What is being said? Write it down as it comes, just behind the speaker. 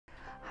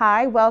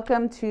Hi,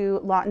 welcome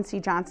to Lawton C.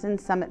 Johnson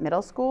Summit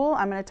Middle School.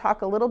 I'm going to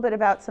talk a little bit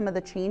about some of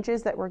the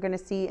changes that we're going to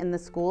see in the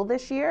school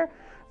this year.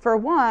 For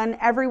one,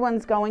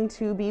 everyone's going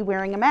to be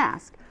wearing a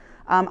mask.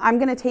 I'm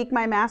going to take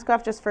my mask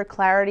off just for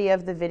clarity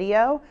of the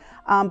video,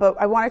 but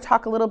I want to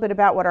talk a little bit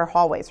about what our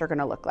hallways are going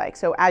to look like.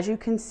 So as you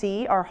can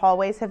see, our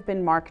hallways have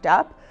been marked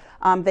up.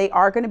 They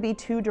are going to be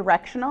two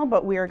directional,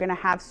 but we are going to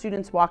have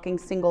students walking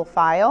single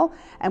file,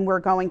 and we're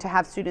going to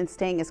have students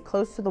staying as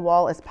close to the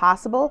wall as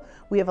possible.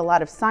 We have a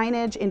lot of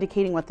signage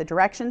indicating what the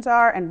directions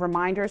are and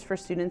reminders for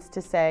students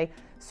to say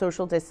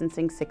social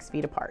distancing 6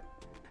 feet apart.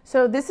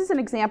 So this is an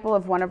example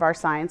of one of our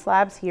science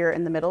labs here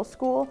in the middle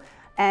school.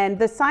 And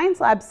the science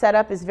lab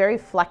setup is very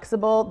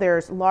flexible.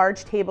 There's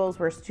large tables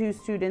where two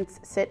students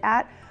sit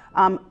at.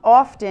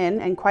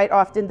 Quite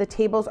often, the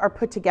tables are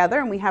put together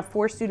and we have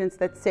 4 students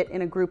that sit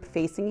in a group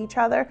facing each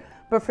other.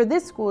 But for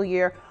this school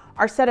year,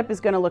 our setup is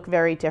going to look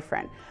very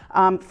different.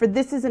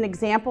 This is an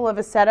example of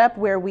a setup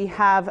where we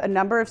have a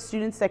number of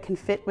students that can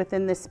fit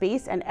within this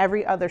space, and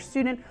every other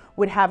student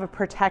would have a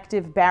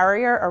protective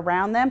barrier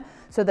around them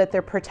so that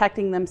they're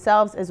protecting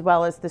themselves as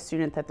well as the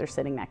student that they're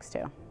sitting next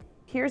to.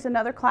 Here's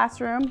another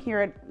classroom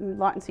here at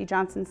Lawton C.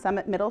 Johnson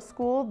Summit Middle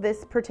School.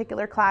 This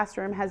particular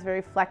classroom has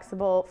very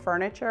flexible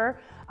furniture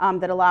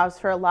that allows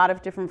for a lot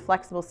of different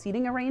flexible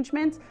seating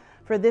arrangements.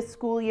 For this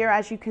school year,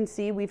 as you can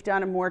see, we've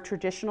done a more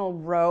traditional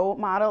row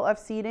model of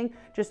seating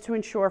just to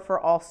ensure for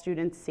all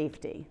students'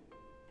 safety.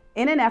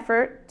 In an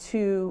effort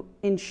to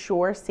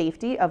ensure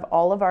safety of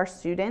all of our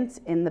students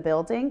in the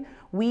building,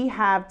 we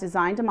have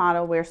designed a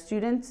model where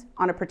students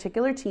on a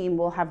particular team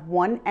will have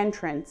one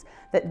entrance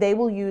that they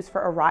will use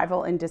for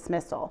arrival and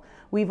dismissal.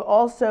 We've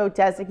also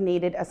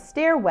designated a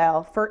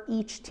stairwell for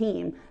each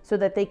team so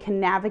that they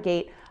can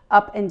navigate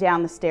up and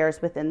down the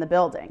stairs within the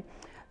building.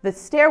 The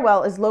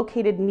stairwell is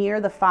located near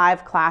the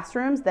 5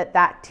 classrooms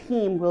that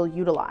team will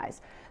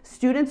utilize.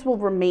 Students will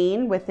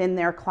remain within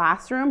their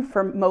classroom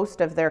for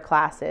most of their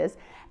classes,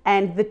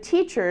 and the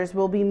teachers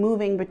will be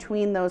moving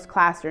between those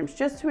classrooms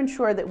just to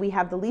ensure that we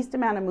have the least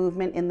amount of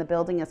movement in the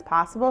building as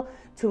possible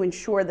to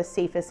ensure the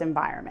safest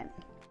environment.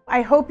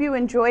 I hope you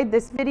enjoyed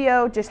this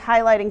video just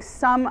highlighting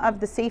some of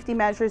the safety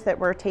measures that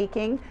we're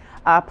taking.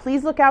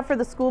 Please look out for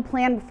the school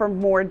plan for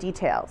more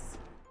details.